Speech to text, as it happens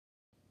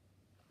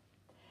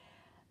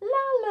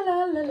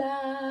la la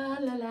la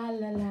la la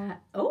la la.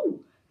 Oh,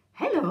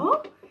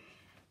 hello.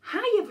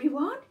 Hi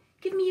everyone.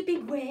 Give me a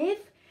big wave.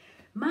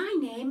 My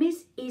name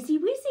is Izzy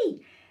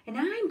Wizzy and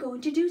I'm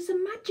going to do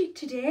some magic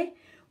today.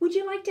 Would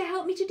you like to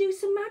help me to do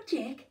some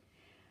magic?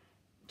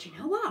 Do you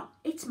know what?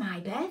 It's my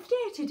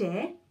birthday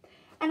today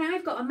and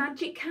I've got a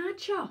magic card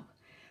shop.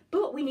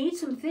 But we need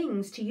some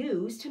things to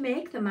use to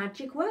make the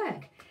magic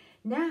work.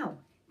 Now,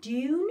 do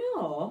you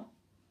know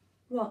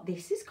what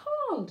this is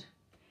called?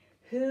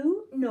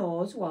 Who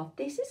knows what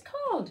this is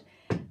called?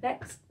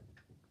 Let's...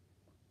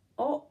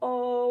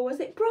 Uh-oh, was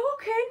it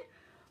broken?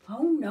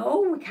 Oh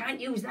no, we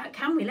can't use that,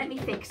 can we? Let me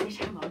fix it,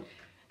 hang on.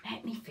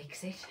 Let me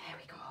fix it, there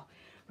we go.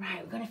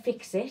 Right, we're going to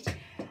fix it.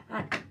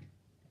 And...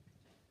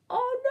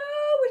 oh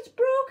no, it's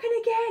broken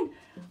again.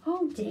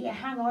 Oh dear,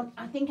 hang on.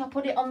 I think I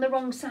put it on the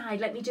wrong side.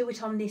 Let me do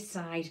it on this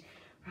side.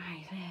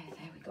 Right,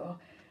 there we go.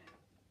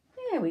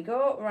 There we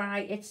go.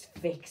 Right, it's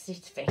fixed,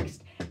 it's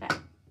fixed.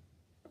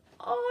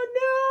 Oh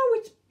no,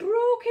 it's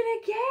broken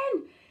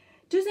again.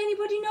 Does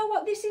anybody know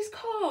what this is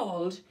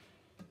called?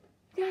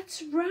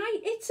 That's right,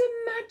 it's a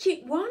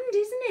magic wand,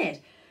 isn't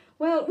it?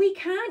 Well, we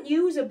can't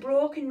use a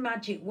broken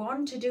magic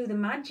wand to do the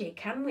magic,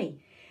 can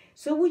we?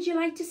 So would you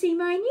like to see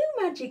my new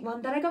magic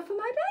wand that I got for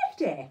my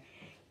birthday?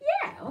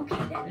 Yeah,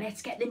 okay then,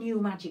 let's get the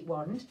new magic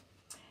wand.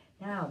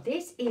 Now,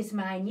 this is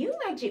my new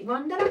magic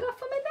wand that I got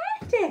for my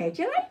birthday.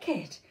 Do you like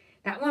it?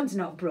 That one's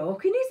not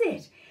broken, is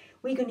it?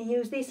 We're going to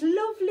use this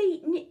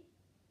lovely...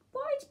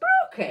 What, it's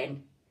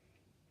broken?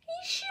 Are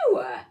you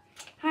sure?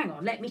 Hang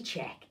on, let me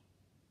check.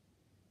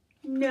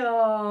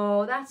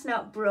 No, that's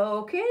not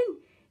broken.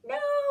 No,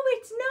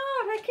 it's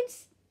not.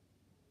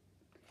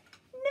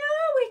 No,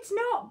 it's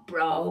not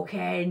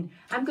broken.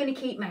 I'm going to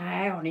keep my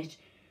eye on it.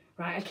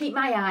 Right, I'll keep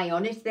my eye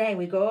on it. There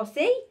we go.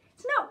 See?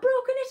 It's not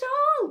broken at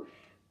all.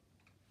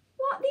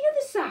 What, the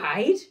other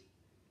side?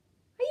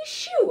 Are you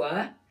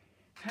sure?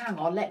 Hang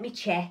on, let me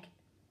check.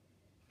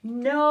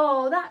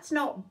 No, that's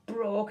not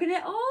broken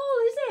at all,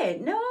 is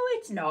it? No,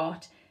 it's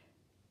not.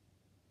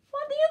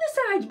 What, the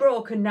other side's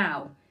broken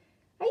now?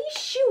 Are you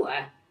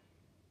sure?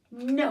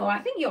 No, I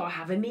think you're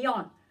having me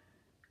on.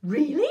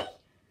 Really?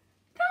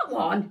 That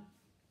one?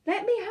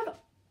 Let me have...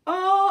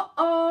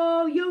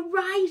 Oh, you're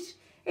right.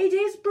 It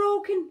is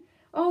broken.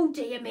 Oh,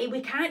 dear me,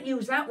 we can't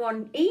use that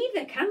one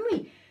either, can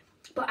we?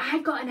 But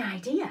I've got an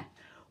idea.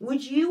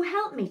 Would you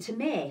help me to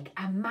make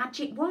a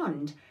magic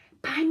wand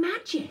by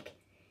magic?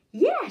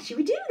 Yeah, should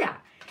we do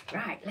that?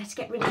 Right, let's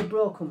get rid of the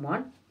broken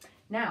one.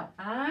 Now,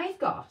 I've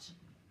got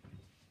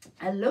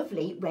a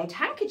lovely red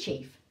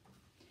handkerchief.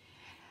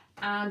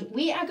 And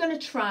we are going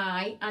to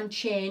try and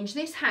change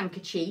this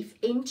handkerchief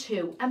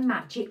into a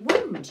magic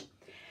wand.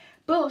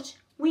 But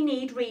we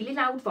need really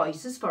loud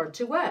voices for it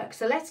to work.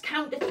 So let's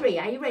count to 3.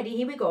 Are you ready?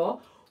 Here we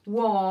go.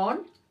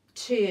 1,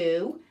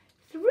 2,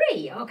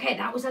 3. Okay,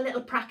 that was a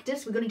little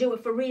practice. We're going to do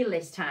it for real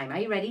this time. Are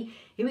you ready?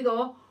 Here we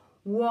go.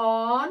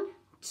 1,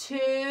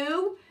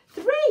 2,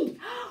 3.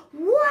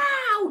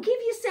 Wow, give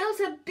yourselves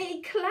a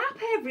big clap,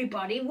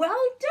 everybody. Well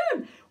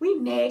done. We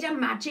made a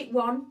magic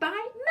wand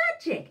by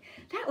magic.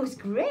 That was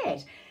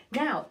great.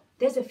 Now,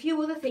 there's a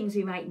few other things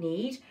we might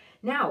need.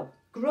 Now,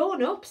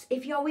 grown-ups,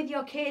 if you're with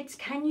your kids,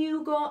 can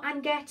you go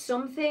and get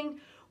something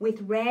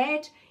with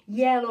red,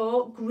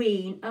 yellow,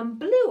 green and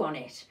blue on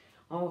it?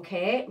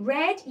 Okay,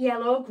 red,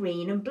 yellow,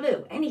 green and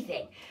blue,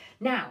 anything.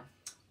 Now,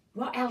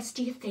 what else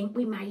do you think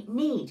we might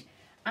need?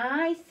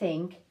 I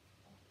think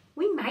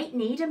we might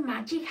need a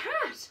magic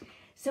hat.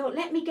 So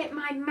let me get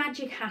my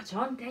magic hat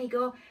on. There you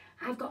go.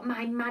 I've got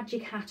my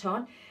magic hat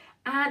on.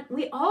 And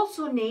we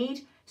also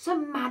need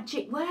some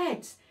magic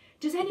words.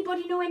 Does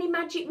anybody know any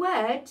magic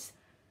words?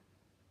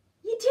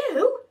 You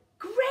do?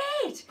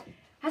 Great.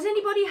 Has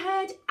anybody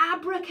heard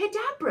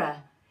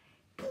abracadabra?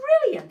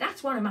 Brilliant.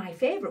 That's one of my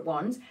favourite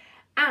ones.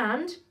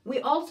 And we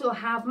also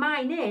have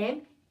my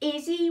name,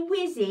 Izzy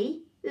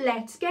Wizzy.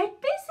 Let's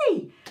get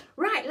busy.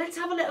 Right, let's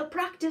have a little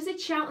practice at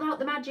shouting out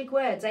the magic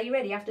words. Are you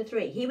ready? After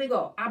 3. Here we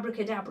go.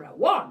 Abracadabra.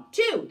 1,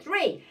 2,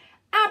 3.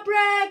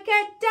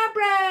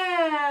 Abracadabra.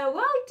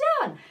 Well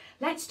done.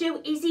 Let's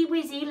do Izzy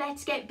Wizzy.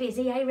 Let's get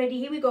busy. Are you ready?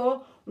 Here we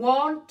go.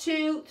 1,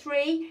 2,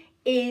 3.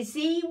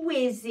 Izzy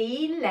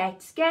Wizzy.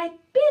 Let's get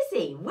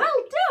busy. Well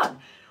done.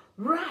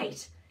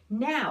 Right.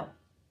 Now,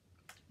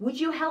 would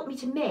you help me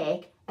to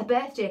make a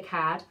birthday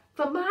card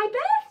for my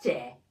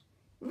birthday?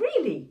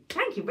 Really?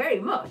 Thank you very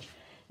much.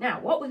 Now,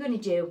 what we're going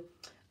to do,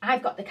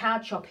 I've got the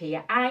card shop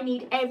here. I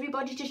need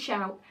everybody to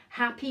shout,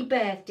 happy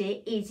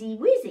birthday, Izzy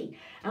Wizzy.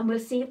 And we'll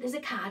see if there's a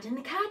card in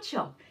the card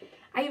shop.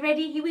 Are you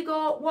ready? Here we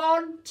go.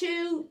 1,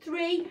 2,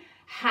 3.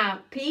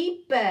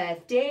 Happy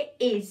birthday,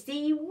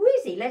 Izzy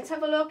Wizzy. Let's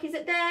have a look. Is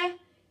it there?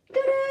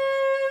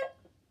 Ta-da!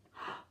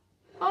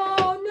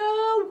 Oh,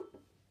 no.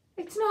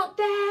 It's not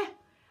there.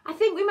 I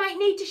think we might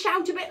need to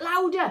shout a bit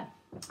louder.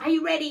 Are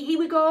you ready? Here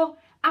we go.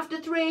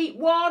 After 3.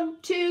 1,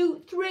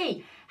 2,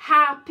 3.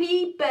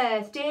 Happy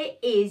birthday,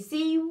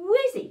 Izzy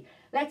Wizzy.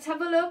 Let's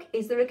have a look.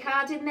 Is there a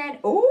card in there?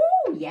 Oh,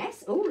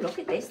 yes. Oh, look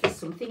at this. There's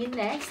something in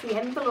there. It's the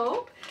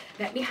envelope.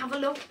 Let me have a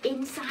look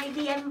inside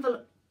the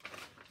envelope.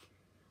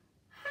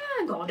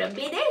 hang on a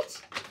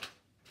minute.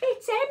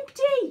 It's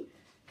empty.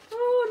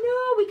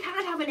 Oh no, we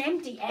can't have an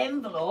empty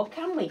envelope,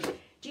 can we?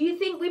 Do you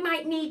think we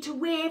might need to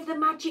wave the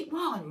magic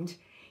wand?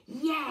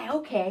 Yeah,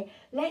 okay.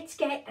 Let's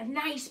get a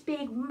nice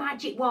big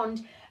magic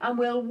wand and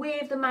we'll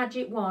wave the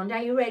magic wand.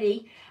 Are you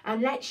ready?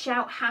 And let's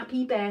shout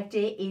happy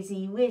birthday,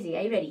 Izzy Wizzy.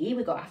 Are you ready? Here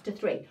we go, after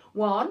 3.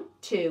 1,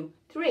 2,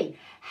 3.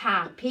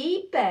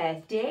 Happy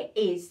birthday,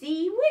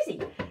 Izzy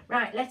Wizzy.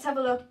 Right, let's have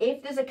a look.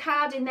 If there's a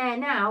card in there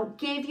now,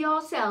 give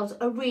yourselves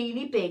a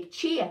really big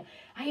cheer.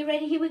 Are you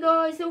ready? Here we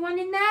go. Is there one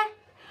in there?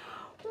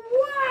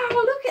 Wow,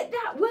 look at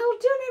that. Well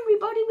done,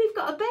 everybody. We've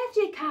got a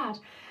birthday card.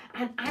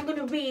 And I'm going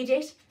to read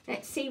it.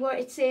 Let's see what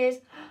it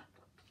says.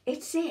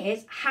 It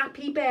says,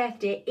 happy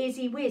birthday,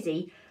 Izzy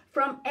Wizzy,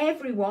 from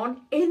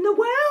everyone in the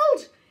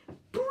world.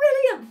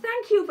 Brilliant.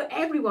 Thank you for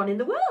everyone in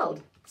the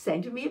world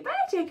sending me a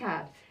birthday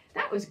card.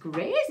 That was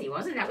crazy,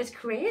 wasn't it? That was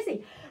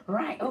crazy.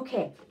 Right,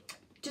 okay.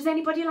 Does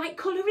anybody like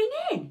colouring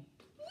in?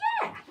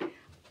 Yeah.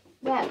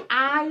 Well,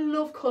 I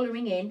love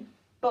colouring in,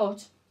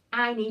 but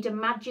I need a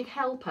magic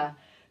helper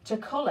to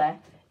colour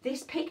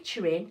this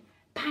picture in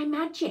by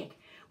magic.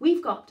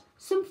 We've got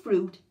some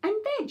fruit and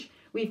veg.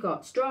 We've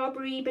got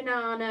strawberry,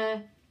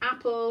 banana,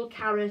 apple,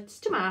 carrots,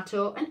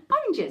 tomato and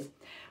oranges.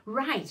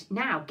 Right,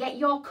 now get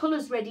your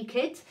colours ready,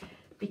 kids,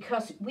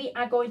 because we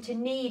are going to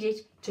need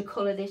it to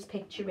colour this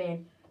picture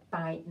in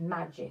by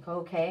magic,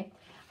 okay?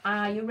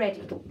 Are you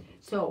ready?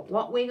 So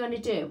what we're going to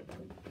do,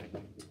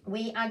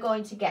 we are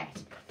going to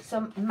get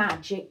some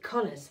magic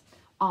colours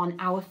on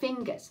our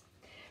fingers.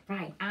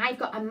 Right, I've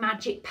got a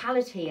magic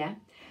palette here.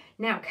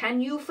 Now, can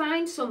you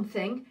find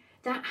something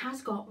that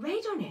has got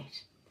red on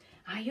it?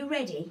 Are you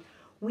ready?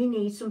 We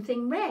need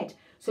something red.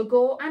 So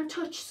go and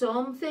touch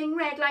something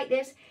red like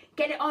this.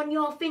 Get it on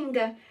your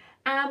finger.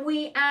 And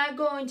we are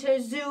going to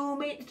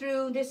zoom it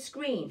through the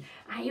screen.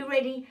 Are you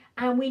ready?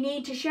 And we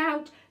need to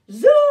shout,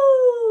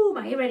 zoom!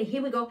 Are you ready?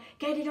 Here we go.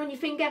 Get it on your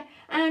finger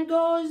and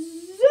go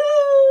zoom!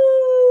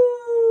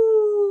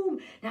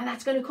 Now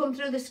that's going to come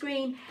through the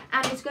screen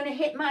and it's going to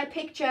hit my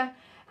picture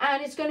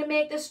and it's going to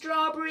make the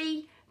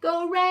strawberry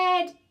go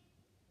red.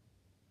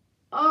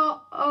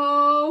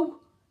 Uh-oh,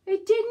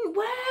 it didn't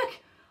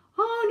work.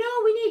 Oh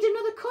no, we need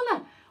another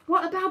colour.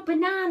 What about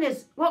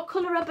bananas? What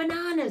colour are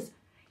bananas?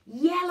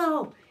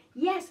 Yellow.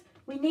 Yes,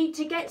 we need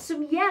to get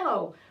some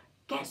yellow.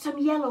 Get some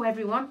yellow,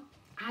 everyone.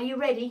 Are you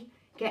ready?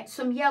 Get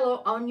some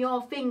yellow on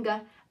your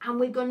finger and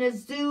we're going to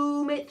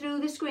zoom it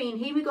through the screen.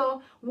 Here we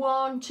go.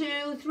 1,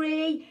 2,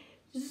 3.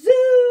 Zoom!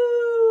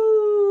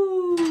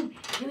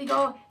 Here we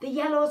go. The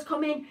yellow's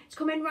coming. It's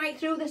coming right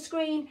through the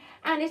screen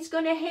and it's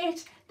going to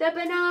hit the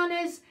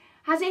bananas.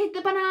 Has it hit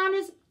the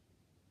bananas?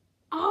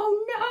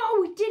 Oh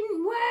no, it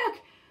didn't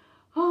work.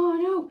 Oh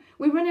no,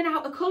 we're running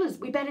out of colours.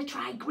 We better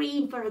try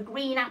green for a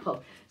green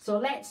apple. So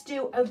let's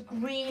do a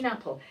green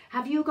apple.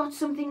 Have you got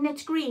something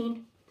that's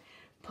green?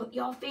 Put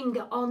your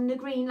finger on the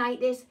green like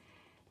this.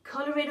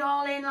 Colour it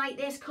all in like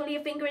this. Colour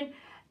your finger in.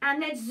 And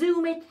let's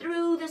zoom it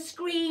through the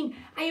screen.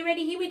 Are you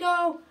ready? Here we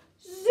go.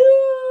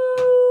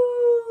 Zoom!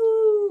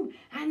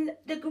 And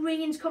the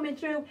green's coming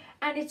through.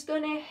 And it's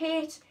going to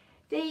hit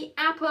the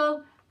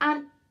apple.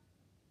 And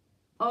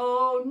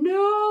oh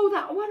no,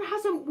 that one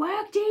hasn't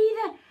worked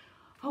either.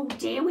 Oh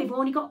dear, we've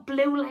only got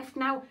blue left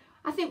now.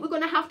 I think we're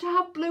going to have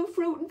blue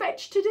fruit and veg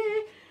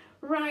today.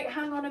 Right,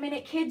 hang on a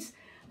minute, kids.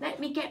 Let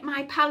me get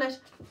my palette.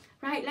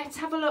 Right, let's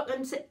have a look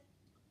and see.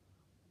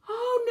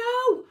 Oh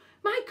no,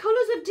 my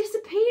colours have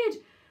disappeared.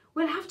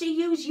 We'll have to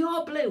use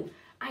your blue.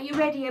 Are you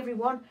ready,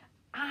 everyone?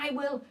 I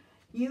will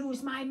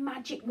use my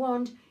magic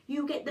wand.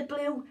 You get the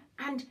blue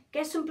and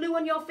get some blue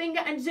on your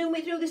finger and zoom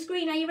it through the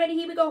screen. Are you ready?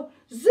 Here we go.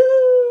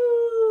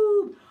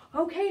 Zoom!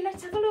 Okay,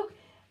 let's have a look.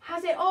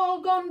 Has it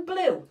all gone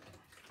blue?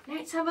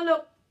 Let's have a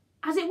look.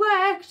 Has it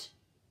worked?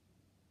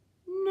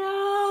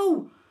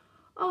 No.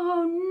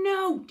 Oh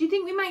no. Do you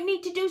think we might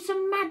need to do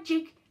some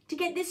magic to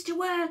get this to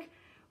work?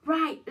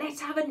 Right, let's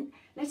have a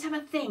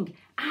think.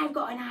 I've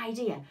got an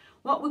idea.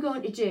 What we're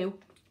going to do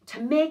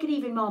to make it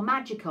even more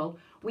magical,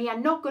 we are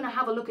not going to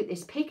have a look at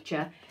this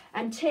picture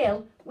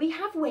until we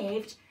have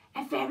waved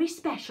a very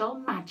special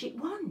magic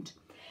wand.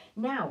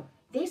 Now,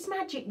 this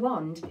magic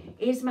wand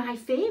is my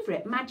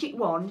favourite magic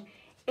wand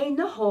in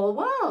the whole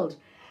world.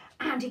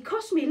 And it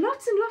cost me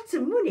lots and lots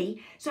of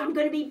money, so I'm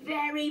going to be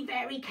very,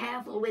 very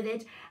careful with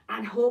it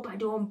and hope I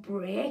don't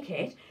break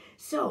it.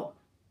 So,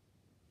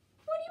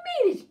 what do you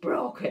mean it's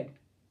broken?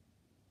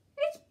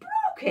 It's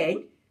broken?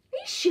 Are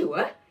you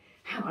sure?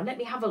 Hang on, let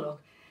me have a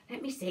look.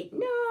 Let me see.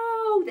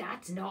 No,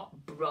 that's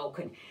not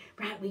broken.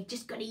 Right, we're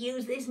just going to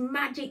use this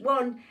magic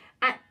wand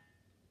and...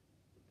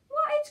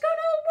 What? It's gone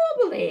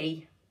all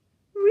wobbly.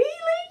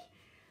 Really?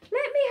 Let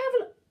me have a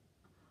look.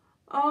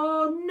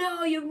 Oh,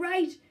 no, you're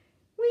right.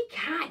 We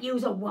can't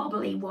use a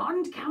wobbly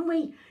wand, can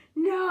we?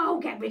 No,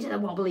 get rid of the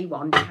wobbly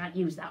wand. Can't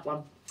use that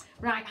one.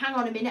 Right, hang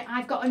on a minute.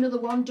 I've got another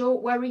one.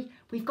 Don't worry.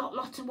 We've got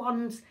lots of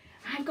wands.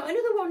 I've got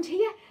another wand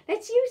here.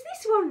 Let's use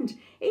this wand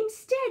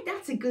instead.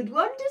 That's a good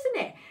wand,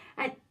 isn't it?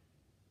 And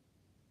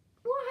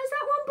what, has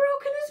that one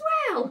broken as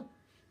well?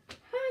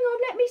 Hang on,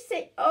 let me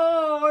see.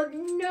 Oh,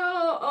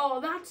 no. Oh,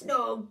 That's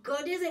no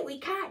good, is it? We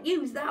can't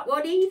use that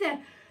one either.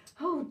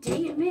 Oh,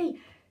 dear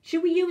me.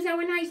 Should we use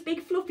our nice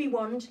big fluffy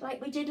wand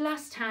like we did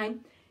last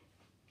time?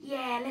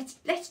 Yeah,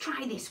 let's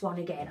try this one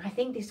again. I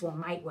think this one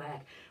might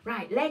work.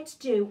 Right, let's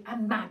do a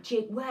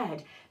magic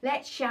word.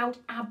 Let's shout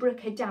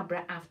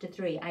abracadabra after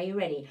 3. Are you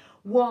ready?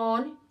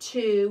 1,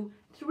 2,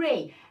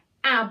 3.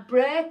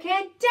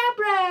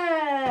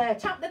 Abracadabra!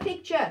 Tap the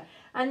picture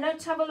and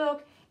let's have a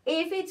look.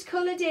 If it's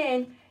coloured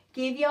in,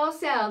 give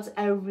yourselves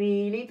a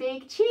really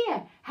big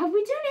cheer. Have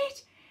we done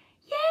it?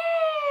 Yeah,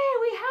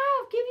 we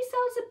have. Give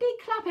yourselves a big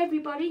clap,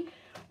 everybody.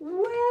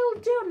 Well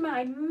done,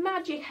 my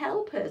magic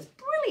helpers.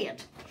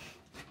 Brilliant.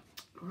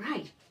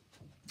 Right.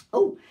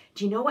 Oh,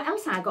 do you know what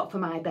else I got for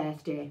my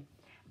birthday?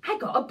 I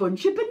got a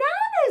bunch of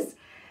bananas.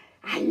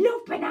 I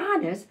love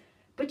bananas,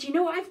 but do you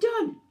know what I've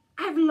done?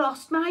 I've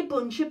lost my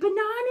bunch of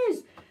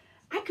bananas.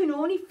 I can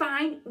only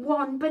find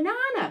one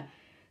banana.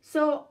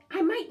 So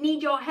I might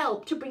need your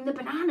help to bring the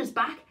bananas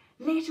back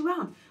later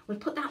on. We'll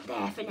put that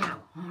there for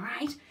now, all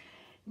right?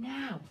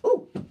 Now,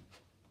 oh,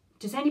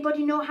 does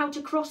anybody know how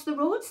to cross the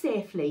road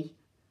safely?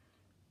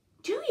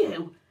 Do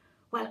you?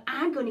 Well,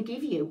 I'm going to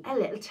give you a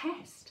little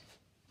test.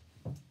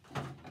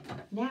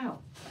 Now,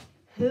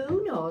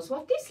 who knows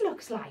what this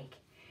looks like?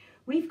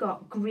 We've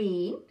got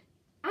green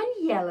and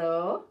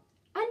yellow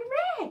and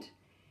red.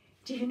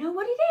 Do you know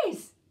what it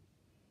is?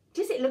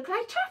 Does it look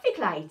like traffic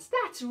lights?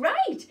 That's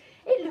right.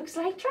 It looks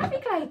like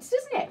traffic lights,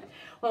 doesn't it?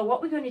 Well,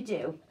 what we're going to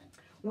do,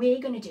 we're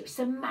going to do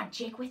some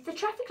magic with the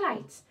traffic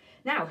lights.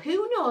 Now,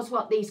 who knows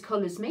what these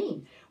colours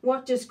mean?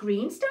 What does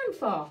green stand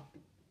for?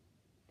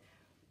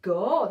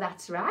 Go,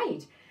 that's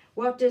right.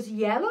 What does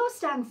yellow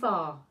stand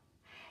for?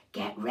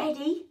 Get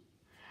ready.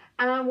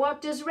 And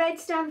what does red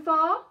stand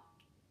for?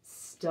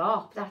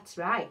 Stop, that's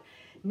right.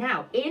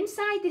 Now,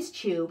 inside this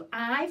tube,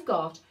 I've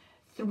got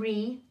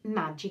 3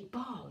 magic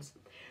balls.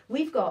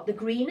 We've got the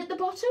green at the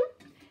bottom,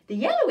 the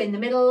yellow in the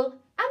middle,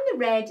 and the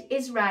red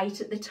is right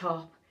at the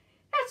top.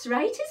 That's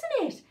right,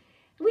 isn't it?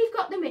 We've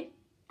got them in...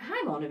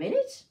 Hang on a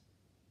minute.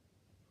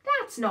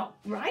 That's not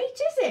right,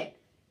 is it?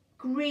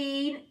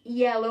 Green,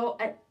 yellow,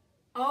 and...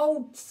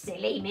 Oh,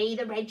 silly me,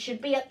 the red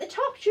should be at the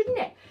top, shouldn't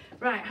it?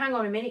 Right, hang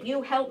on a minute.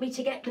 You help me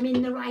to get them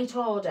in the right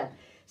order.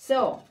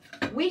 So,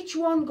 which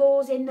one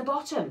goes in the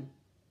bottom?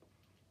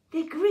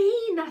 The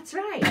green, that's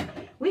right.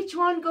 Which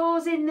one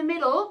goes in the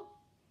middle?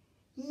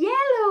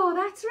 Yellow,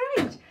 that's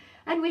right.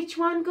 And which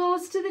one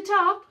goes to the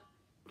top?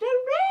 The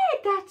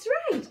red, that's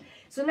right.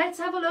 So let's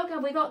have a look.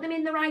 Have we got them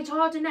in the right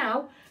order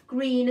now?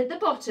 Green at the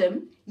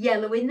bottom,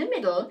 yellow in the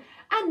middle,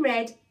 and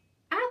red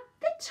at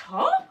the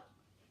top?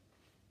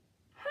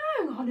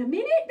 Hang on a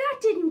minute,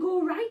 that didn't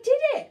go right,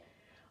 did it?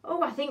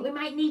 Oh, I think we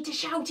might need to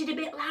shout it a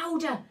bit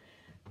louder.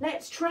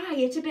 Let's try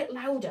it a bit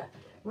louder.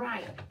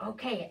 Right,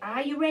 okay,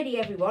 are you ready,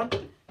 everyone?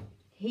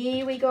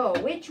 Here we go.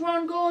 Which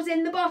one goes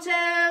in the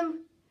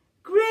bottom?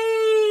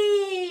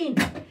 Green.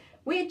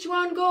 Which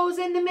one goes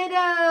in the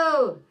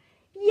middle?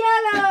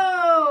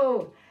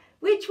 Yellow.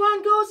 Which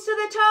one goes to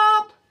the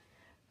top?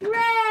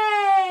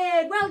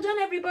 Red. Well done,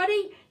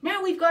 everybody.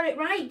 Now we've got it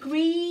right.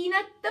 Green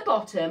at the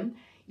bottom,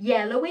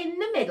 yellow in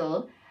the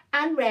middle,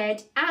 and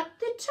red at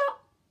the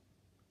top.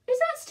 Is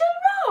that still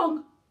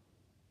wrong?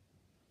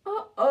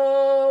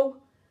 Uh-oh.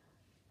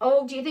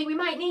 Oh, do you think we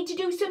might need to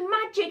do some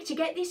magic to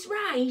get this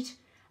right?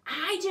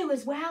 I do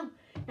as well.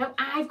 Now,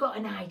 I've got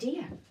an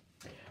idea.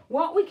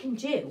 What we can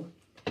do,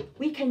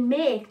 we can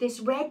make this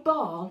red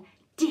ball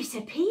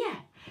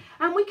disappear.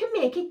 And we can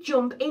make it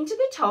jump into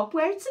the top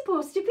where it's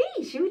supposed to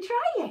be. Should we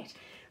try it?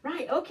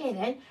 Right, okay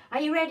then.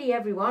 Are you ready,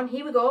 everyone?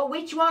 Here we go.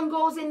 Which one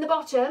goes in the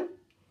bottom?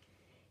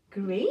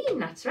 Green,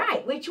 that's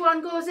right. Which one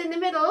goes in the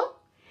middle?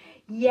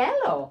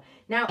 Yellow.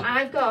 Now,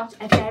 I've got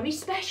a very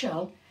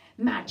special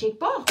magic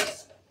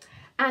box.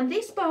 And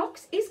this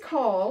box is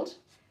called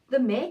the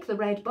Make the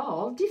Red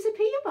Ball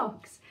Disappear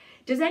box.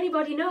 Does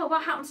anybody know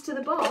what happens to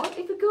the ball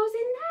if it goes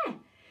in there?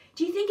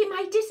 Do you think it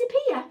might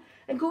disappear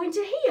and go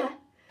into here?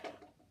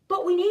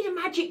 But we need a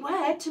magic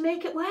word to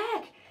make it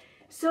work.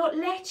 So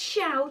let's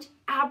shout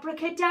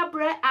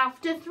abracadabra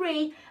after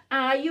 3.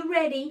 Are you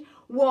ready?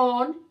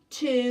 1,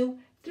 2,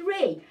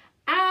 3.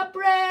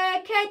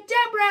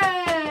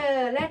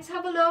 Abracadabra! Let's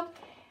have a look.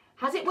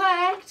 Has it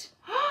worked?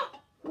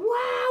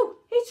 Wow,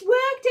 it's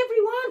worked,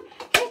 everyone.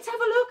 Let's have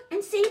a look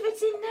and see if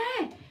it's in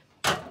there.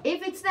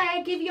 If it's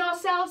there, give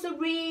yourselves a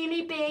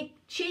really big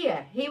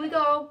cheer. Here we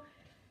go.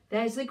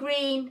 There's the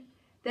green,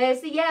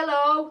 there's the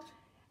yellow,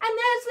 and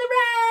there's the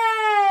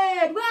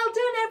red. Well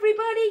done,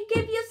 everybody.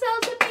 Give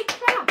yourselves a big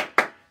clap.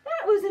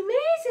 That was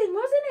amazing,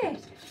 wasn't it?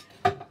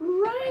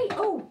 Right.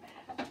 Oh,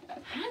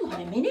 hang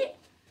on a minute.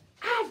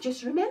 I've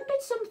just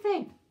remembered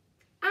something.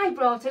 I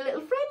brought a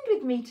little friend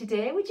with me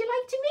today. Would you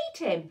like to meet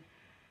him?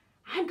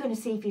 I'm going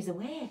to see if he's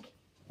awake.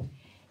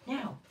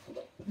 Now,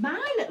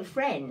 my little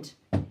friend,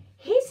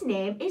 his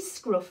name is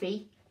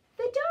Scruffy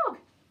the dog.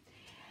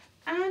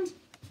 And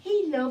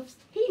he lives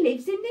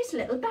in this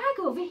little bag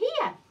over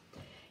here.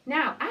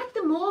 Now, at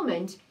the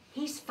moment,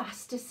 he's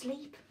fast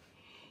asleep.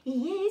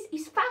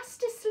 He's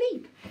fast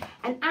asleep.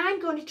 And I'm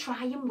going to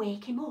try and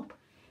wake him up.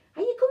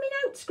 Are you coming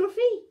out,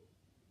 Scruffy?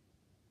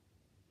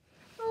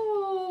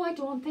 Oh, I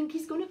don't think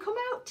he's going to come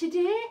out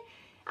today.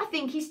 I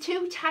think he's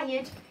too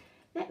tired.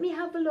 Let me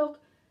have a look.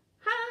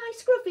 Hi,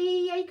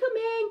 Scruffy, are you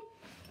coming?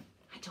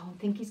 I don't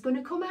think he's going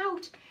to come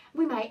out.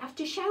 We might have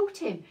to shout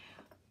him.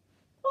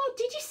 Oh,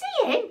 did you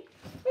see him?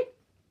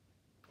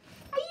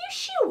 Are you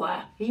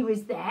sure he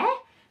was there?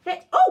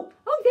 Oh,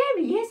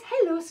 there he is.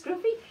 Hello,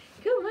 Scruffy.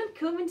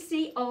 Come and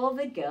see all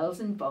the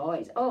girls and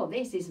boys. Oh,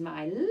 this is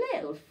my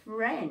little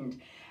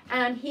friend.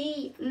 And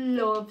he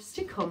loves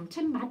to come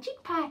to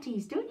magic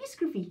parties, don't you,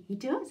 Scruffy? He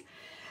does.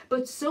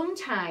 But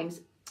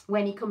sometimes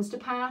when he comes to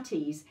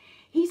parties,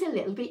 he's a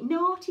little bit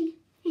naughty.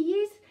 He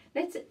is.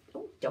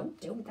 Oh, don't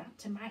do that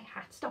to my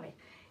hat. Stop it.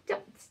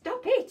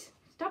 Stop it.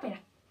 Stop it.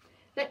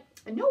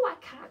 No, I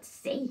can't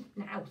see.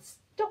 Now,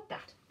 stop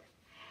that.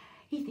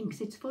 He thinks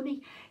it's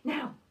funny.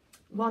 Now,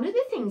 one of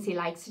the things he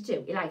likes to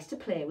do, he likes to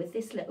play with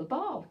this little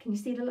ball. Can you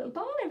see the little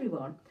ball,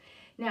 everyone?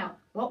 Now,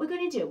 what we're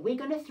going to do, we're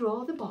going to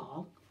throw the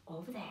ball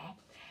over there,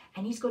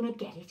 and he's going to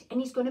get it,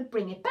 and he's going to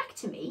bring it back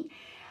to me.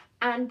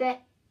 And hang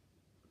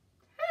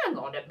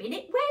on a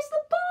minute, where's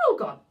the ball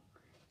gone?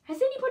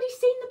 Has anybody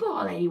seen the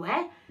ball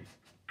anywhere?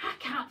 I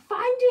can't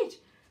find it.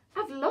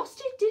 I've lost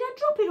it. Did I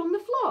drop it on the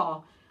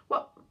floor?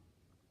 What?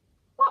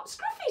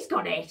 Scruffy's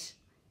got it.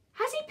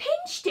 Has he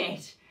pinched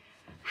it?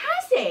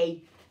 Has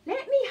he?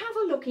 Let me have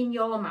a look in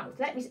your mouth.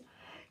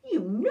 You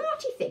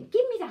naughty thing.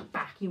 Give me that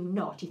back, you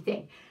naughty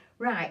thing.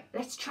 Right,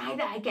 let's try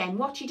that again.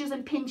 Watch he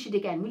doesn't pinch it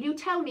again. Will you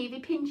tell me if he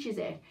pinches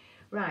it?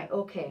 Right,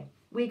 okay.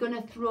 We're going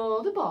to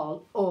throw the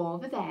ball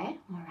over there,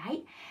 all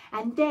right?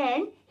 And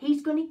then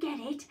he's going to get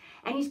it,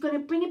 and he's going to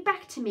bring it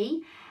back to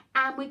me,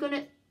 and we're going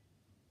to...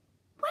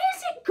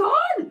 Where's it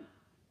gone?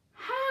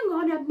 Hang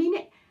on a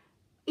minute.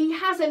 He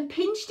hasn't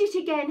pinched it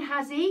again,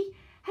 has he?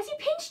 Has he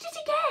pinched it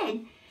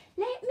again?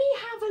 Let me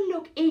have a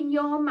look in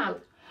your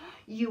mouth.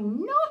 You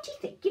naughty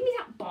thing. Give me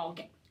that ball.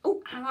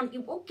 Oh, hang on.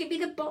 You won't give me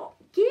the ball.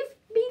 Give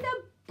me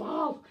the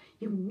ball,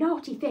 you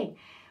naughty thing.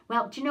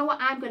 Well, do you know what?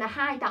 I'm going to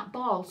hide that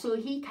ball so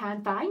he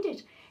can't find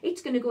it.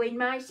 It's going to go in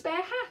my spare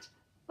hat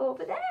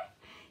over there.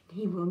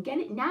 He won't get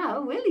it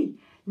now, will he?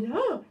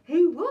 No,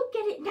 he won't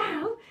get it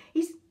now.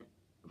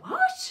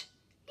 What?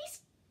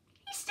 He's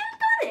still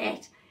got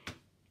it.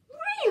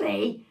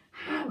 Really?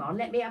 Hang on,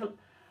 let me have a...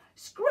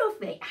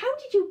 Scruffy, how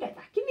did you get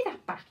that? Give me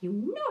that back, you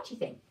naughty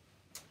thing.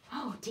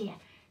 Oh, dear.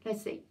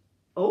 Let's see.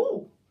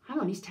 Oh, hang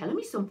on, he's telling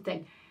me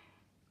something.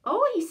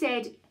 Oh, he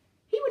said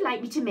he would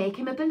like me to make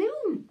him a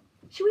balloon.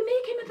 Should we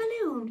make him a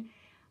balloon?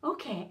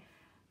 Okay.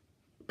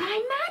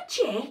 By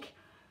magic?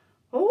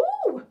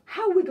 Oh,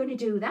 how are we going to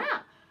do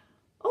that?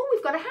 Oh,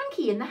 we've got a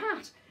hanky in the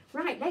hat.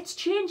 Right, let's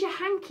change a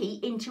hanky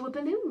into a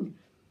balloon.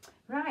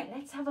 Right,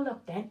 let's have a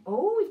look then.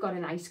 Oh, we've got a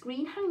nice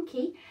green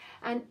hanky.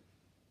 And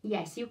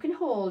yes, you can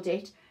hold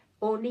it.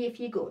 Only if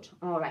you're good.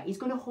 All right, he's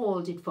going to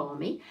hold it for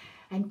me.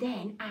 And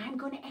then I'm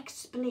going to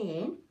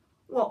explain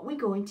what we're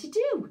going to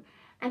do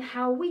and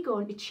how we're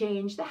going to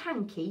change the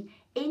hanky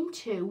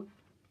into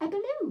a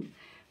balloon.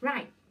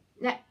 Right,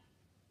 now,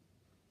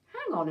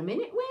 hang on a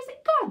minute. Where's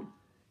it gone?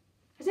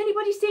 Has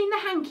anybody seen the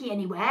hanky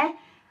anywhere?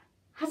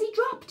 Has he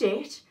dropped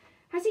it?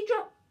 Has he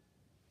dropped...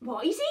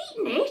 What, he's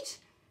eaten it?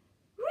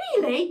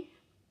 Really?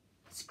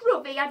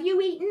 Scruffy, have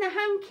you eaten the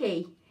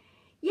hanky?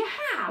 You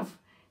have?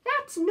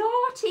 That's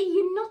naughty.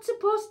 You're not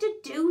supposed to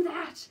do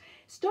that.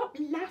 Stop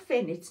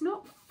laughing. It's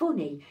not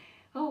funny.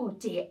 Oh,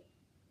 dear.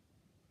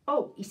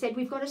 Oh, he said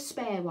we've got a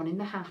spare one in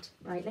the hat.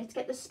 Right, let's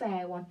get the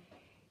spare one.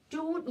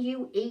 Don't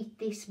you eat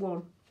this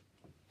one.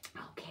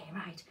 Okay,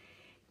 right.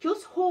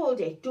 Just hold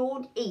it.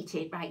 Don't eat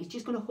it. Right, he's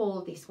just going to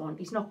hold this one.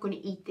 He's not going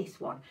to eat this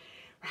one.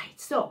 Right,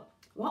 so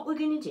what we're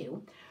going to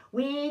do,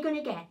 we're going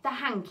to get the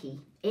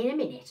hanky in a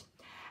minute.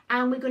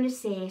 And we're going to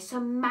say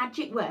some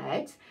magic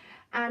words.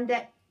 And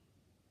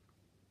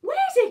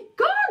where's it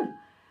gone?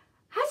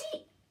 Has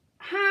he...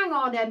 Hang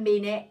on a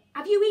minute.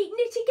 Have you eaten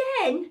it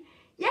again?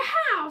 You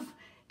have.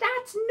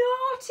 That's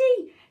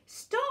naughty.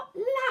 Stop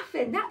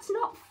laughing. That's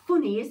not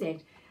funny, is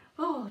it?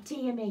 Oh,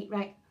 dear me.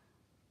 Right.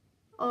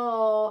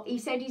 Oh, he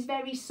said he's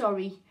very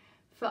sorry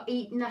for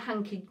eating the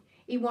hanky.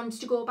 He wants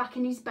to go back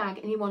in his bag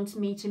and he wants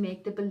me to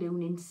make the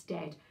balloon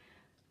instead.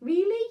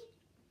 Really?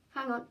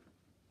 Hang on.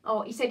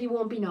 Oh, he said he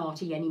won't be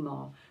naughty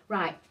anymore.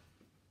 Right.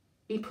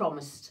 He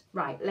promised.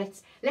 Right,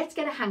 let's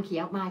get a hanky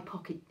out my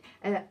pocket,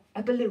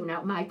 a balloon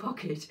out my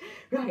pocket.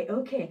 Right,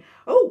 okay.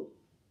 Oh,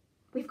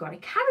 we've got a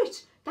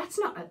carrot. That's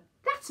not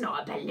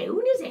a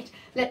balloon, is it?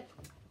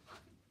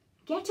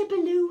 Get a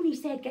balloon, he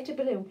said. Get a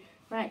balloon.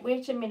 Right,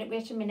 wait a minute.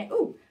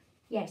 Oh,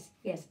 yes.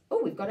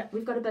 Oh, we've got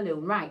a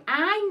balloon. Right,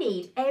 I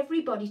need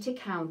everybody to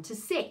count to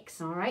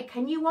 6. All right,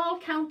 can you all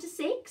count to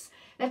 6?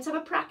 Let's have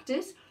a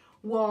practice.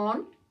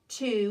 1,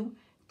 2,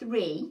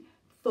 3,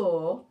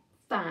 4,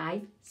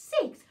 5,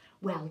 6.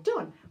 Well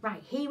done.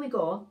 Right, here we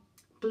go.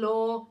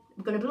 Blow.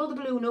 We're going to blow the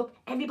balloon up.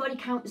 Everybody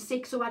count to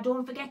 6 so I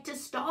don't forget to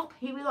stop.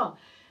 Here we go.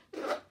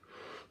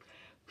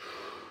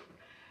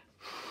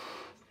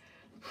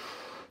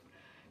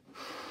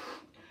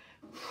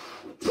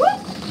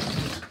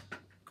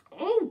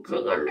 Oh,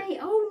 Oh dear me.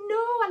 Oh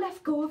no, I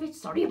left go of it.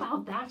 Sorry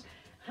about that.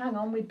 Hang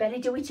on, we'd better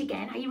do it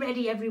again. Are you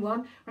ready,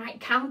 everyone? Right,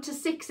 count to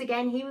 6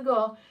 again. Here we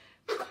go.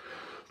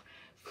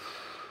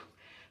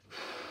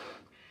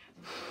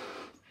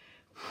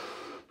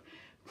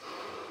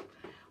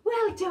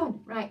 Well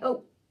done. Right,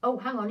 oh,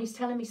 hang on, he's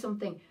telling me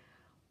something.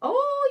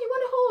 Oh, you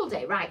want to hold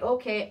it? Right,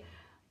 okay.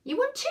 You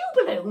want 2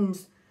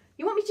 balloons?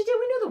 You want me to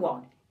do another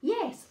one?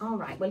 Yes. All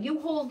right, well, you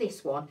hold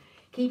this one.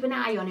 Keep an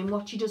eye on him,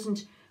 watch he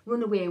doesn't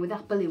run away with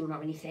that balloon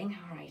or anything.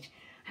 All right,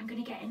 I'm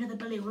going to get another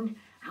balloon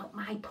out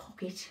my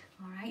pocket.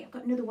 All right, I've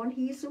got another one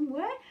here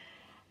somewhere.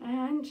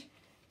 And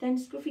then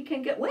Scruffy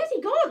can get... Where's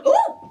he gone?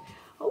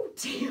 Oh,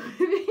 dear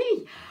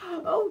me.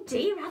 Oh,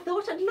 dear, I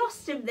thought I'd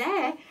lost him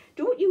there.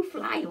 Don't you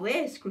fly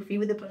away, Scruffy,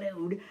 with a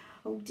balloon.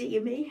 Oh,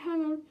 dear me.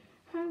 Hang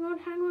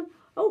on.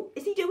 Oh,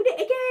 is he doing it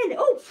again?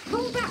 Oh,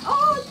 come back.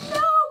 Oh,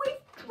 no,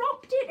 we've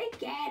dropped it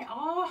again.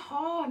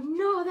 Oh,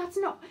 no,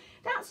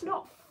 that's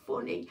not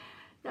funny.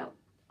 No.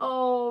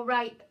 Oh,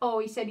 right. Oh,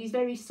 he said he's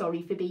very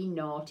sorry for being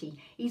naughty.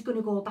 He's going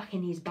to go back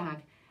in his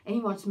bag and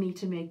he wants me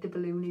to make the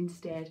balloon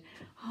instead.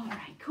 All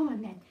right, come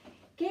on then.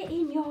 Get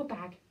in your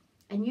bag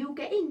and you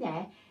get in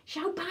there.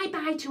 Shout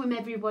bye-bye to him,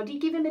 everybody.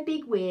 Give him a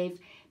big wave.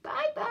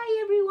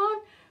 Bye-bye, everyone.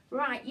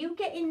 Right, you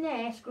get in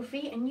there,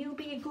 Scruffy, and you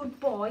be a good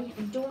boy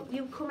and don't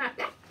you come out.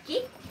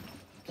 Get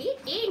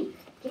in.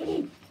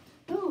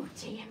 Oh,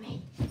 dear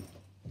me.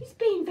 He's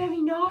been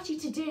very naughty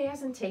today,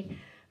 hasn't he?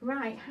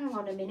 Right, hang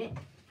on a minute.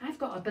 I've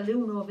got a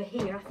balloon over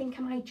here. I think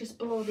I might just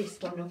blow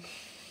this one up.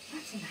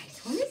 That's a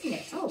nice one, isn't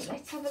it? Oh,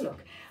 let's have a look.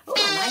 Oh,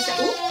 I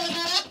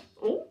might...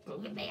 Oh,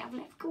 look at me. I've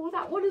let go of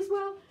that one as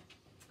well.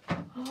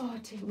 Oh,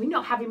 dear. We're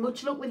not having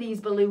much luck with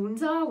these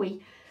balloons, are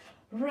we?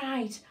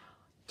 Right.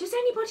 Does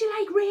anybody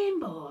like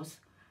rainbows?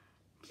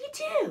 You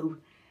do?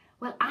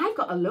 Well, I've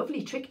got a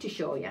lovely trick to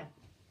show you.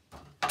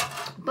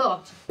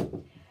 But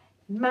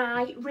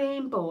my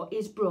rainbow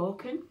is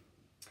broken.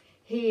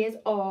 Here's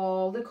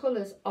all the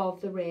colours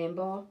of the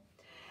rainbow.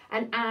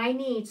 And I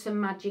need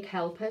some magic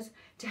helpers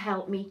to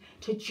help me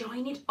to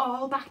join it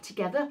all back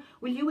together.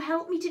 Will you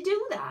help me to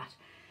do that?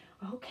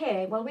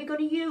 Okay, well, we're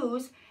going to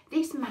use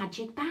this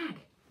magic bag.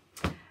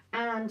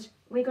 And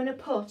we're going to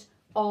put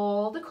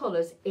all the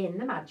colours in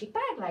the magic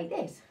bag like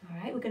this. All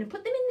right, we're going to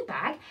put them in the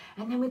bag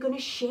and then we're going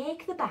to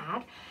shake the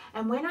bag.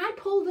 And when I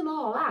pull them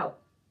all out,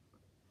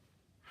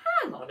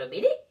 hang on a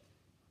minute,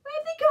 where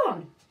have they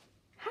gone?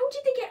 How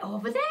did they get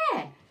over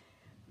there?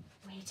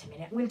 Wait a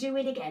minute, we'll do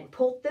it again.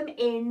 Put them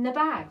in the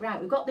bag. Right,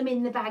 we've got them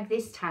in the bag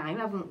this time,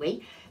 haven't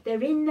we?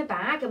 They're in the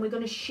bag and we're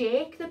going to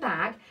shake the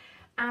bag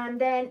and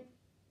then,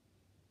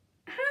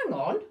 hang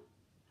on,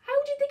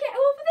 how did they get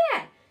over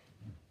there?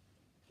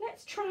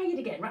 Let's try it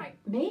again. Right,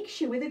 make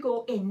sure they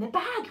go in the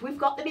bag. We've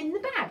got them in the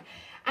bag.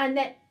 And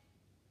then,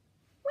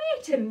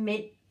 wait a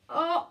minute.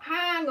 Oh,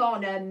 hang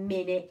on a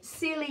minute.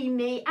 Silly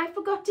me. I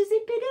forgot to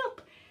zip it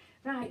up.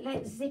 Right,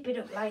 let's zip it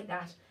up like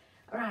that.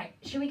 Right,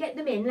 shall we get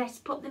them in? Let's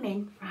put them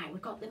in. Right,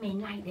 we've got them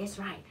in like this.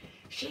 Right,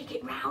 shake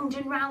it round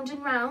and round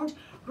and round.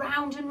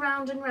 Round and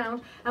round and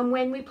round. And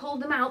when we pull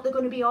them out, they're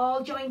going to be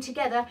all joined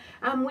together.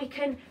 And we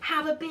can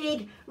have a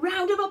big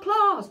round of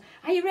applause.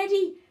 Are you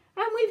ready?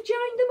 And we've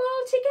joined them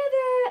all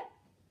together.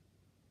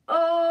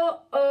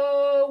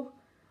 Oh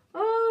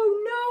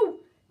no,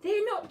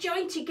 they're not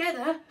joined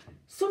together.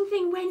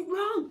 Something went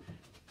wrong.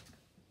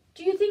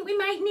 Do you think we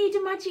might need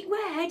a magic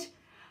word?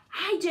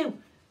 I do.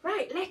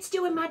 Right, let's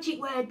do a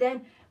magic word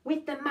then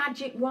with the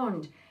magic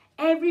wand.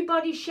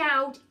 Everybody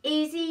shout,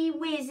 Izzy,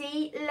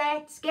 Wizzy,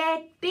 let's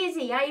get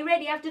busy. Are you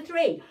ready after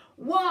 3?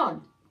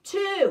 1,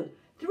 2,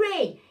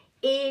 3.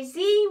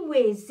 Izzy,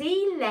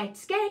 Wizzy,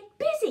 let's get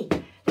busy.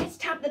 Let's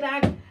tap the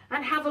bag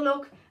and have a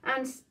look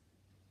and...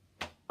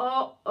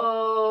 Oh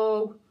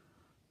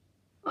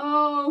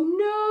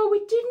no,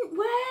 it didn't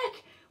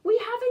work. We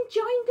haven't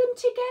joined them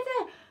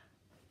together.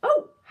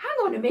 Oh,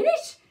 hang on a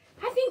minute.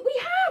 I think we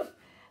have.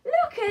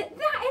 Look at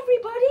that,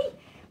 everybody.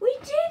 We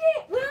did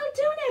it. Well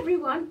done,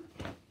 everyone.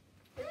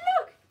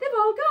 Look, they've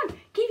all gone.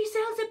 Give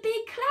yourselves a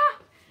big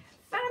clap.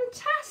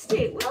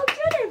 Fantastic. Well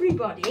done,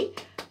 everybody.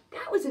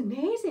 That was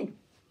amazing.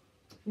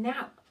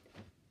 Now,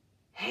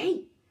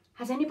 hey,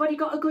 has anybody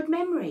got a good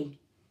memory?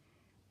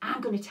 I'm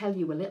going to tell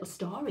you a little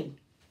story.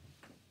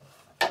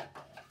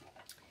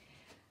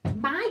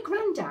 My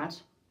granddad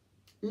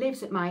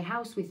lives at my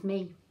house with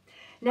me.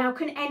 Now,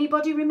 can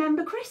anybody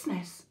remember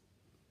Christmas?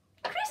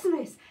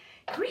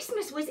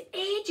 Christmas was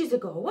ages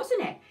ago,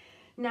 wasn't it?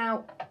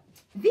 Now,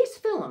 this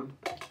film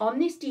on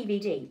this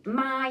DVD,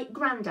 my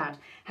granddad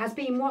has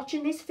been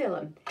watching this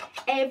film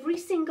every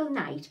single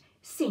night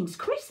since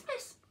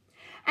Christmas.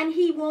 And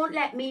he won't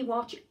let me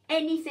watch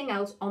anything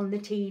else on the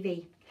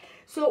TV.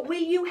 So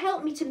will you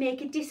help me to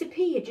make it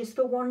disappear just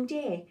for one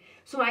day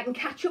so I can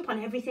catch up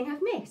on everything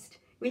I've missed?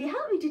 Will you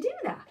help me to do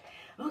that?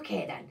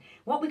 Okay then,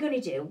 what we're going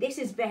to do, this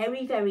is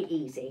very, very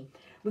easy.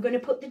 We're going to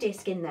put the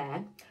disc in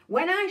there.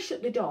 When I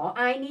shut the door,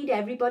 I need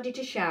everybody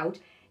to shout,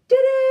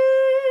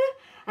 ta-da!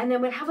 And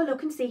then we'll have a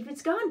look and see if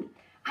it's gone.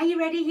 Are you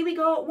ready? Here we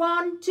go.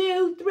 1,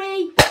 2,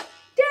 3.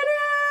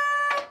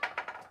 Ta-da!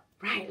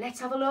 Right, let's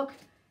have a look.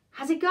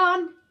 Has it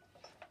gone?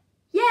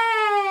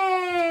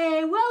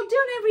 Yay! Well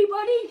done,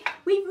 everybody.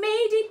 We've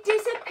made it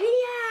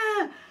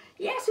disappear.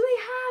 Yes, we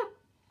have.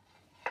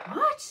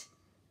 What?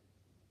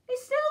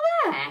 It's still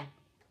there?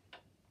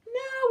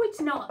 No,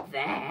 it's not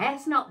there.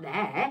 It's not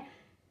there.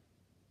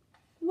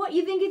 What,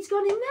 you think it's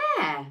gone in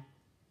there?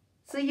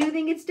 So you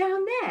think it's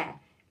down there?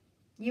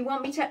 You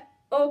want me to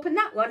open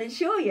that one and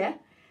show you?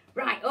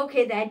 Right,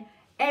 okay then.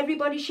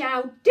 Everybody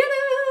shout,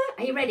 da-da!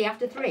 Are you ready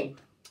after 3?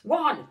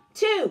 1,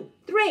 2,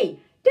 3,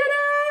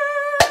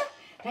 da-da!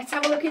 Let's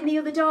have a look in the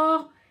other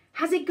door.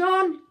 Has it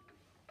gone?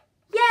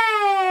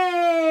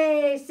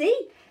 Yay!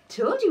 See?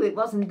 Told you it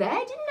wasn't there,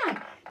 didn't I?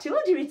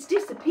 Told you it's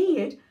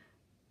disappeared.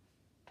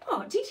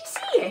 Oh, did you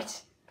see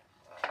it?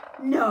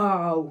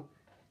 No.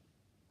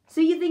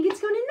 So you think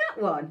it's gone in that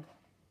one?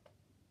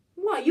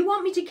 What, you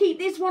want me to keep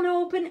this one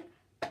open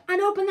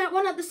and open that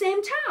one at the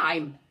same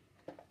time?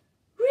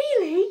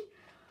 Really?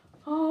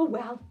 Oh,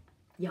 well,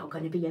 you're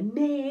going to be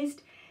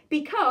amazed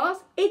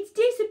because it's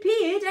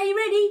disappeared. Are you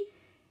ready?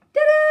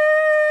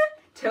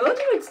 Ta-da! Told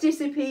you it's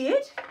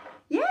disappeared.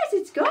 Yes,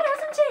 it's gone,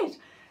 hasn't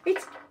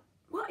it?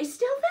 What, it's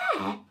still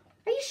there? Are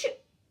you sure?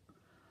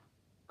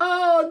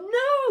 Oh,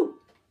 no.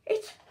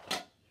 It's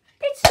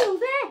still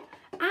there.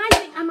 I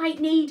think I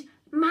might need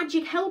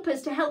magic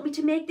helpers to help me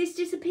to make this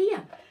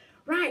disappear.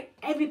 Right,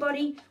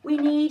 everybody, we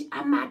need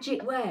a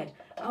magic word.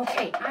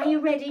 Okay, are you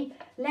ready?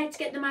 Let's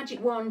get the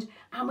magic wand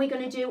and we're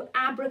going to do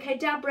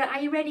abracadabra.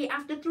 Are you ready?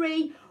 After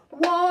 3,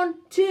 1,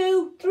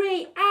 2,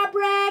 3,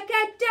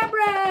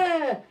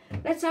 abracadabra.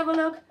 Let's have a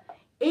look.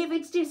 If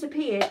it's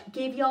disappeared,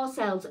 give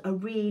yourselves a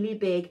really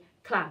big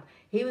clap.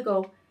 Here we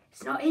go.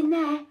 It's not in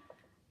there.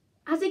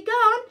 Has it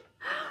gone?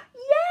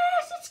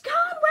 Yes, it's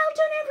gone. Well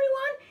done,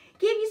 everyone.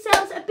 Give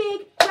yourselves a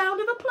big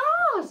round of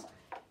applause.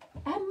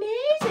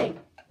 Amazing.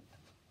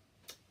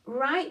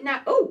 Right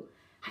now, oh,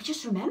 I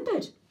just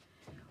remembered.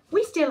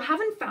 We still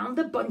haven't found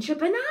the bunch of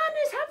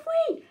bananas, have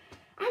we?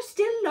 I've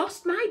still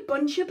lost my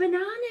bunch of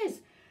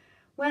bananas.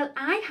 Well,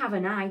 I have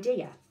an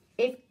idea.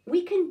 If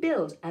we can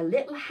build a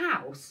little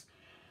house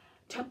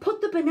to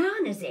put the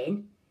bananas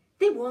in,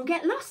 they won't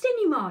get lost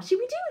anymore. Should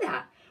we do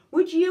that?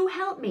 Would you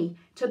help me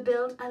to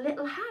build a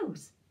little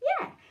house?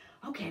 Yeah.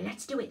 Okay,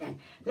 let's do it then.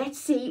 Let's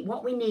see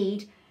what we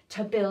need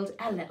to build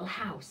a little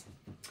house.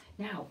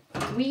 Now,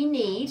 we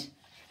need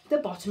the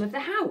bottom of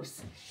the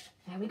house.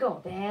 There we go.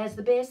 There's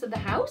the base of the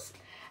house.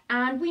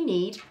 And we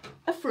need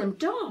a front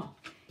door.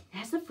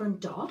 There's the front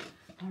door.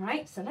 All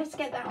right, so let's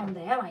get that on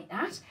there like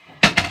that.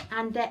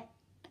 And,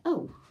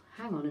 oh,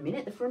 hang on a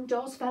minute. The front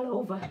doors fell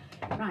over.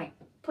 Right,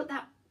 put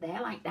that there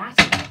like that.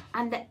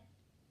 And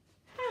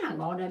hang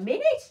on a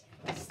minute.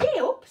 Stay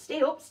up, stay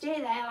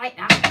there like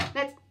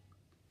that.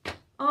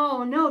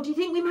 Oh no, do you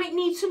think we might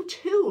need some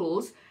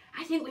tools?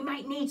 I think we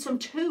might need some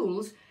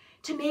tools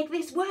to make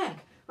this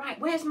work. Right,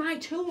 where's my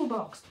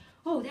toolbox?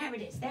 Oh, there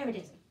it is, there it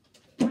is.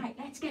 Right,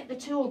 let's get the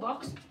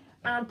toolbox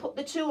and put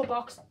the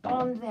toolbox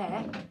on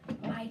there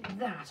like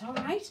that, all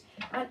right?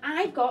 And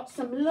I've got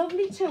some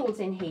lovely tools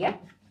in here.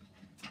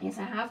 Yes,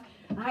 I have.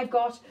 I've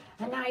got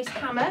a nice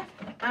hammer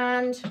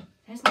and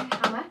there's my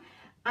hammer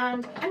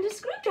and a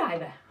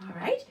screwdriver, all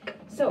right?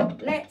 So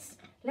let's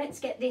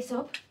get this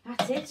up.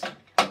 That's it.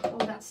 Oh,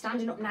 that's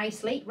standing up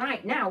nicely.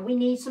 Right, now we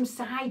need some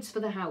sides for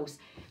the house.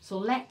 So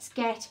let's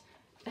get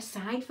a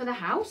side for the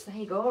house. There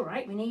you go.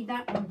 Right, we need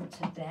that one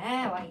to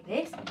there like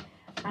this.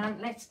 And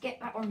let's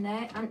get that on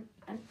there and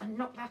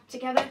knock that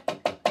together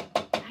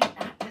like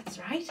that. That's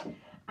right.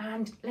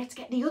 And let's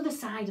get the other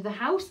side of the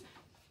house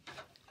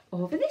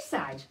over this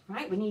side.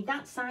 Right, we need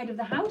that side of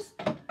the house.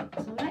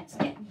 So let's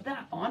get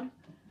that on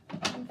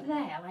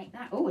there like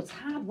that. Oh, it's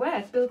hard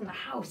work building a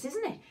house,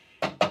 isn't it?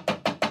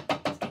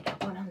 Let's get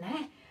that one on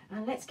there.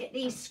 And let's get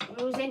these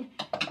screws in.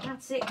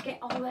 That's it. Get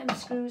all them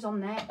screws on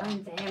there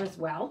and there as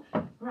well.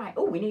 Right.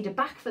 Oh, we need a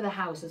back for the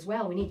house as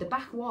well. We need the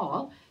back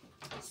wall.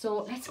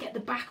 So let's get the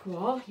back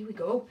wall. Here we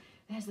go.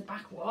 There's the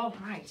back wall.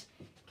 Right.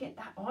 Get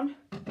that on.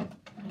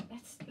 Right,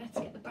 let's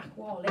get the back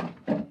wall in.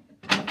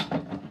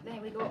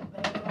 There we go.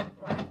 There we go.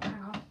 Right.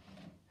 Hang on.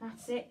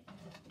 That's it.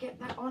 Get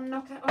that on.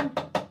 Knock that on.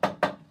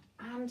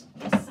 And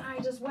this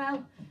side as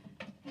well.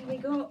 There we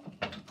go.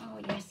 Oh,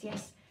 yes,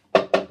 yes.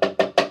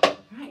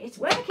 Right, it's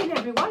working,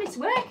 everyone. It's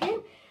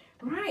working.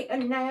 Right,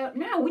 and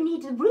now we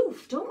need the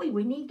roof, don't we?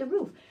 We need the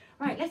roof.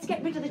 Right, let's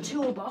get rid of the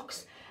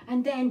toolbox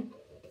and then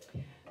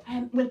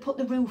we'll put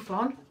the roof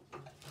on.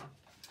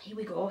 Here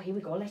we go, here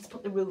we go. Let's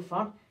put the roof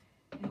on.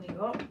 There we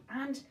go.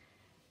 And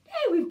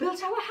there, we've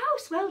built our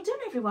house. Well done,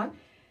 everyone.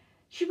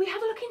 Should we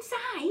have a look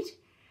inside?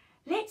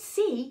 Let's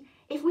see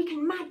if we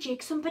can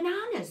magic some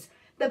bananas.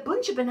 The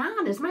bunch of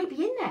bananas might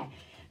be in there.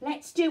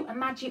 Let's do a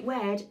magic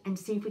word and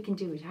see if we can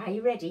do it. Are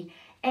you ready?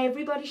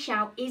 Everybody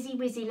shout, Izzy,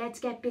 Wizzy, let's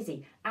get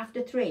busy.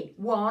 After 3.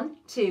 1,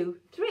 2,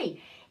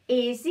 3.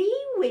 Izzy,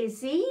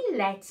 Wizzy,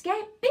 let's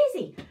get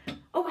busy.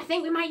 Oh, I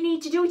think we might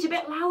need to do it a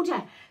bit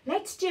louder.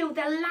 Let's do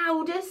the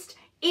loudest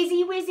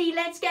Izzy, Wizzy,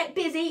 let's get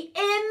busy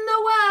in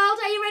the world.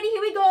 Are you ready?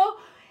 Here we go.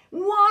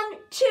 1,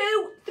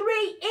 2,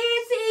 3.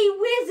 Izzy,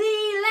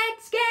 Wizzy,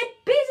 let's get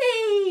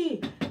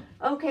busy.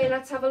 Okay,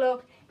 let's have a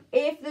look.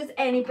 If there's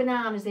any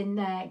bananas in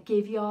there,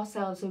 give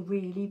yourselves a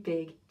really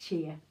big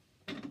cheer.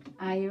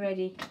 Are you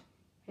ready?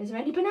 Is there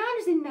any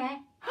bananas in there?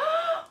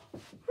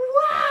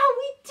 Wow,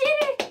 we did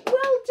it!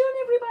 Well done,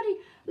 everybody.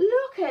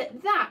 Look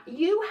at that.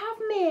 You have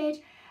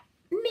made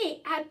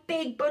me a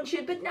big bunch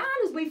of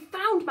bananas. We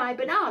found my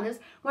bananas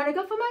when I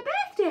got for my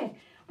birthday.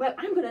 Well,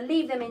 I'm going to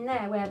leave them in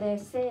there where they're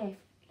safe.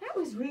 That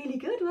was really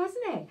good,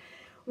 wasn't it?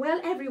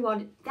 Well,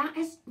 everyone, that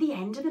is the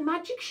end of the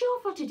magic show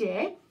for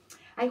today.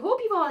 I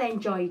hope you've all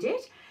enjoyed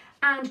it.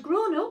 And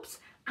grown-ups,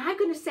 I'm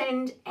going to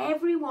send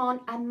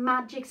everyone a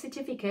magic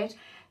certificate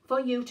for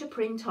you to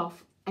print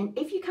off. And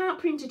if you can't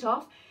print it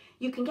off,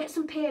 you can get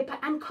some paper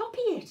and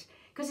copy it,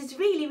 because it's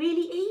really,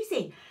 really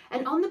easy.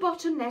 And on the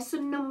bottom, there's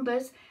some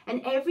numbers.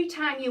 And every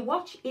time you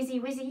watch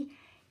Izzy Wizzy,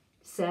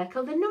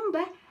 circle the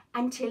number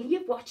until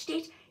you've watched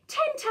it 10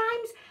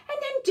 times,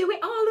 and then do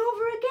it all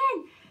over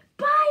again.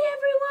 Bye,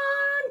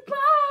 everyone.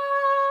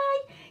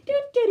 Bye. Do,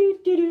 do,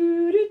 do,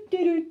 do, do,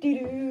 do, do,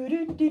 do,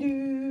 do, do,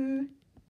 do.